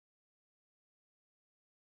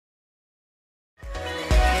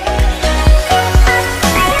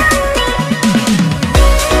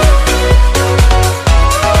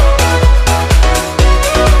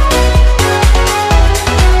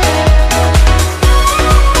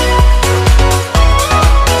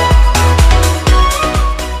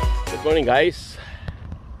guys.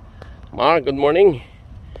 Good morning.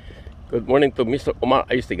 Good morning to Mr. Omar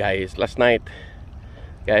Ayusti guys. Last night,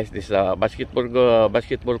 guys, this is a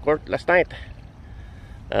basketball court last night,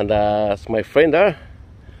 and it's my friend there,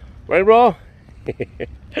 right, bro?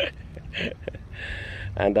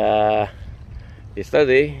 And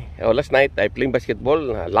yesterday, last night, I playing basketball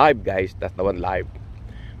live, guys. That's the one live.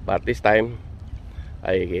 But this time,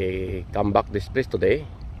 I come back this place today.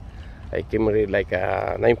 I came really like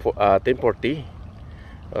 10:40,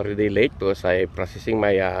 already late because I processing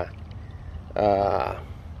my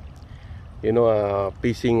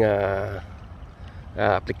phishing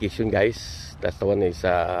application, guys. That's the one is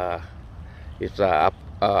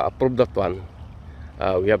approved, that one.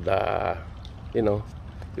 We have the,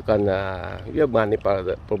 you can you have money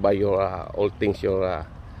for buy your all things your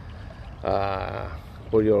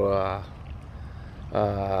for your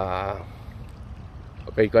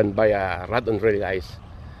okay, you can buy a rod and reel, guys,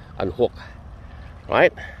 and hook,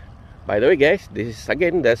 right? By the way, guys, this is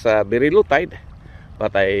again, there's a very low tide,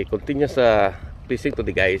 but I continue fishing to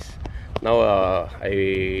the guys. Now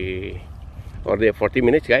I already 40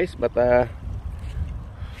 minutes, guys, but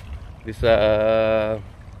this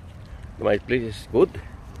my place is good,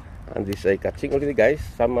 and this I catching already, guys.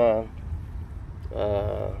 Some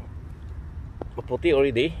maputi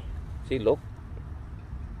already. See, look.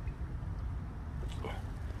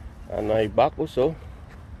 And my back also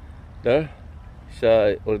there is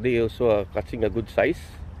already also catching a good size.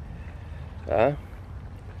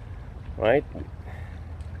 Right,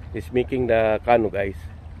 he's making the canoe, guys.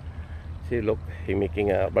 See, look, he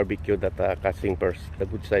making a barbecue that catching first the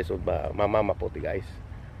good size of mama maputi, guys.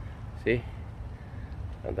 See,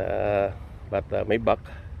 and but my back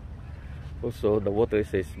also the water is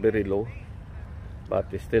very low, but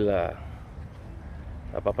it's still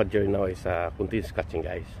Papa Jerry now is continues catching,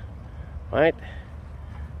 guys. Right,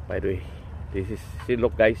 by the way, this is, see,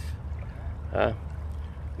 look, guys,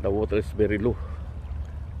 the water is very low.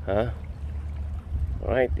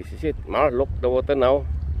 Alright, this is it, Mar. Look, the water now.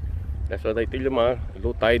 That's what I tell you, Mar.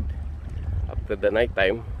 Low tide after the night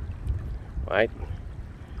time. Right,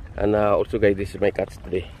 and also, guys, this is my catch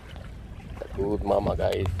today. Good mama,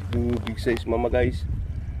 guys. Good big size mama, guys.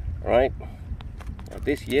 Alright,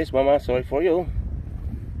 this, yes, mama, sorry for you.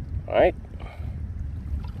 Alright,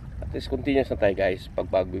 at least continuous na tayo, guys, pag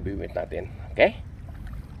pagbibimit natin. Okay,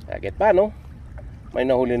 get pa, no? May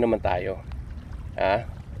nahuli naman tayo.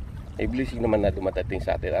 May blessing naman na dumatating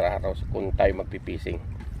sa atin araw-araw kung tayo magpipising.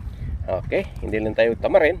 Okay, hindi lang tayo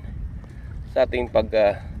tamarin sa ating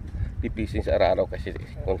pagpipising sa araw-araw, kasi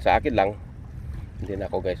kung sa akin lang, hindi na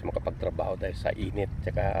ako, guys, makapagtrabaho dahil sa init,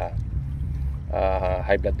 tsaka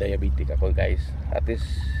high blood diabetic ako, guys. At least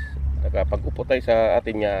nakapag-upo tayo sa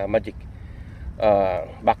ating magic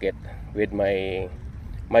bucket with my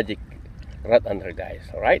magic rod under, guys.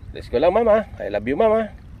 Alright, let's go lang, mama. I love you, mama.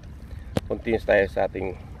 Continuous tayo sa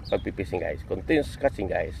ating pagpipising, guys. Continuous catching,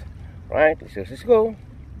 guys. Alright, let's go.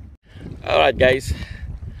 Alright, guys,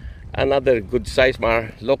 another good size,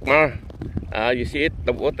 Mar. Look, Mar, you see it,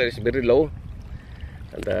 the water is very low,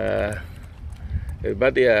 and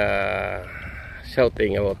everybody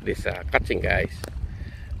shouting about this catching, guys.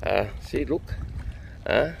 See, look,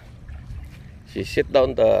 she sit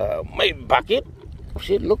down my bucket.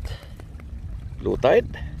 See, look, low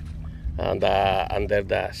tide, and under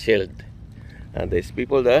the shield, and there's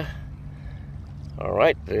people there. All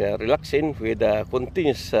right, relaxing with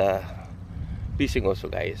continuous fishing also,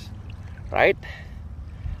 guys. Right,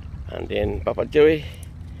 and then Papa Jerry,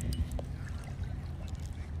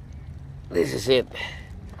 this is it,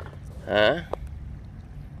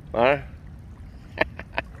 Mar.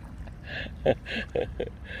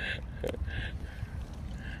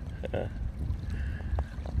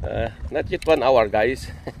 Not yet 1 hour,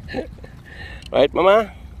 guys. Right,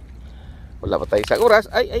 mama? Wala pa tayo sa oras.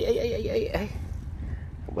 Ay.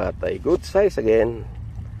 But a good size again.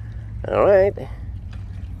 Alright.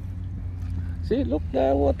 See, look,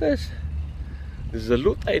 the waters. This is a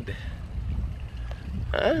low tide.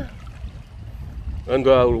 And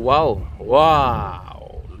wow.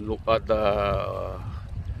 Look at the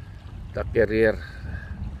carrier.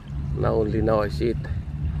 Only now I see it.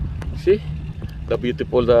 See the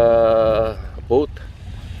beautiful boat,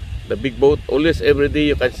 the big boat. Always every day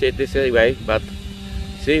you can see it this way, but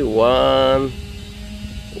see, 1,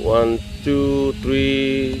 2,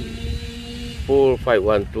 3, 4, 5.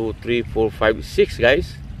 1, 2, 3, 4, 5, 6,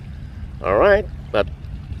 guys. Alright, but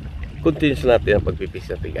continuous natin ang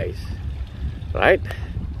pagpipis natin, guys. Right,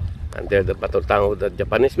 and there the battle tank of the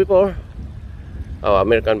Japanese before,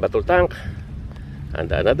 American battle tank,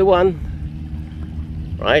 and another one.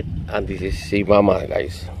 Right, and this is si mama,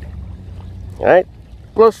 guys. Right?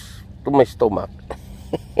 Close to my stomach.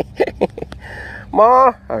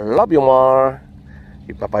 Ma, I love you, Ma.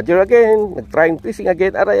 Si Papa Jer again, nag-trying fishing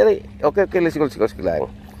again. Aray. Okay, let's go lang.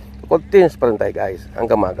 Continuous pa rin tayo, guys.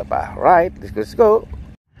 Hanggang maga pa. Right, let's go.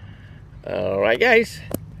 Alright, guys.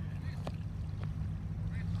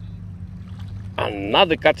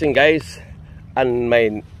 Another catching, guys. And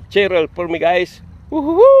my channel for me, guys.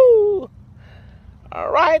 Woohoo!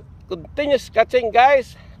 Alright, continuous catching,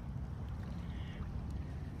 guys.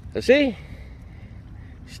 See?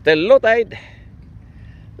 Still low tide.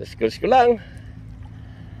 Let's go lang.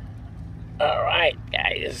 Alright,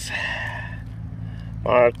 guys.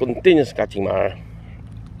 Mar, continuous catching, Mar.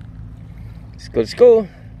 Let's go.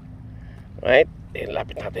 Alright,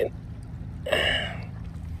 lapit natin.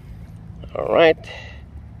 Alright,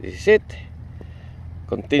 this is it.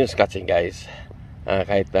 Continuous catching, guys.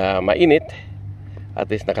 Kahit mainit, at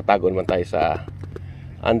least nakatago naman tayo sa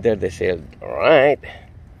under the shield. Alright,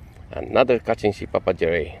 another catching si Papa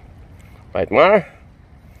Jerry. Right, Mar?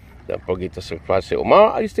 Don't forget to subscribe si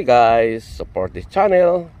Umar. Ayos to, guys. Support this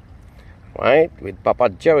channel. Right, with Papa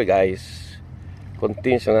Jerry, guys.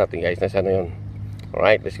 Continuous na natin, guys. Nasaan na yun?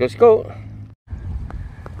 Alright, let's go.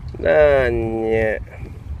 Nanya.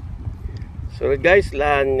 Sorry, guys.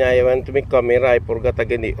 Lanya, I want to make camera. I forgot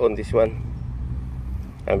again on this one.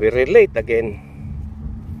 I'm very late again.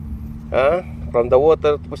 From the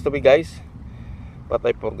water supposed to be, guys. But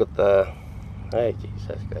I forgot. Ay,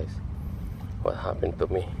 Jesus, guys. What happened to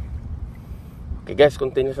me? Okay, guys.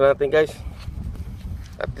 Continue na natin, guys.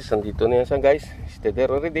 At least nandito na yan siya, guys. Stay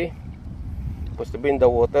there already. Supposed to be in the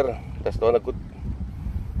water. That's not a good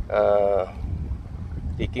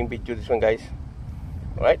taking video this one, guys.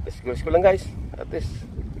 Alright, let's go lang, guys. At least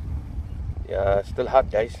still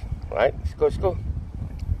hot, guys. Alright, let's go.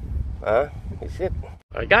 This is it.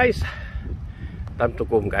 Alright, guys. Time to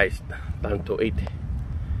come, guys. Time to eat.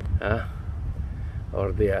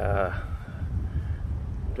 Or the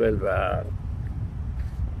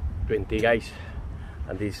 12:20, guys.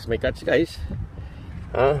 And this is my catch, guys.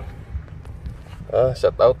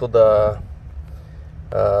 Shout out to the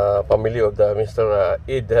family of the Mr.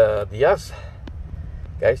 Ed Diaz,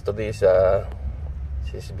 guys. Today is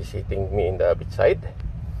she's visiting me in the beach side.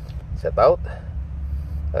 Shout out.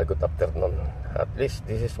 Good afternoon. At least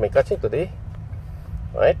this is my catching today.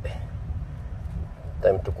 Right,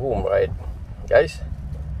 time to go, right, guys.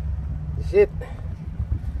 This is it.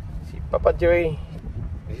 See Papa Jerry.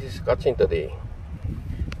 This is catching today.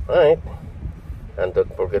 Alright, and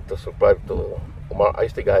don't forget to subscribe to Umar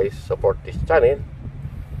Ice, guys. Support this channel.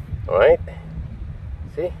 Alright,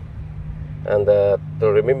 see, and to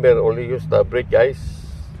remember, only use the bread, guys,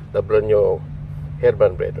 the brand new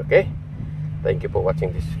Herman bread. Okay, thank you for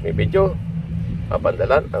watching this video.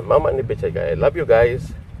 Mabandalan ang mama ni Bechay, guys. Love you,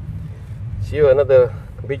 guys. See you another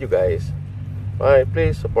video, guys. Bye.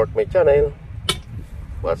 Please support my channel.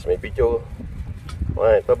 Watch my video.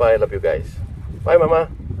 Alright, bye. Love you, guys. Bye,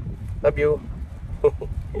 mama. Love you.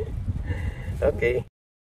 Okay.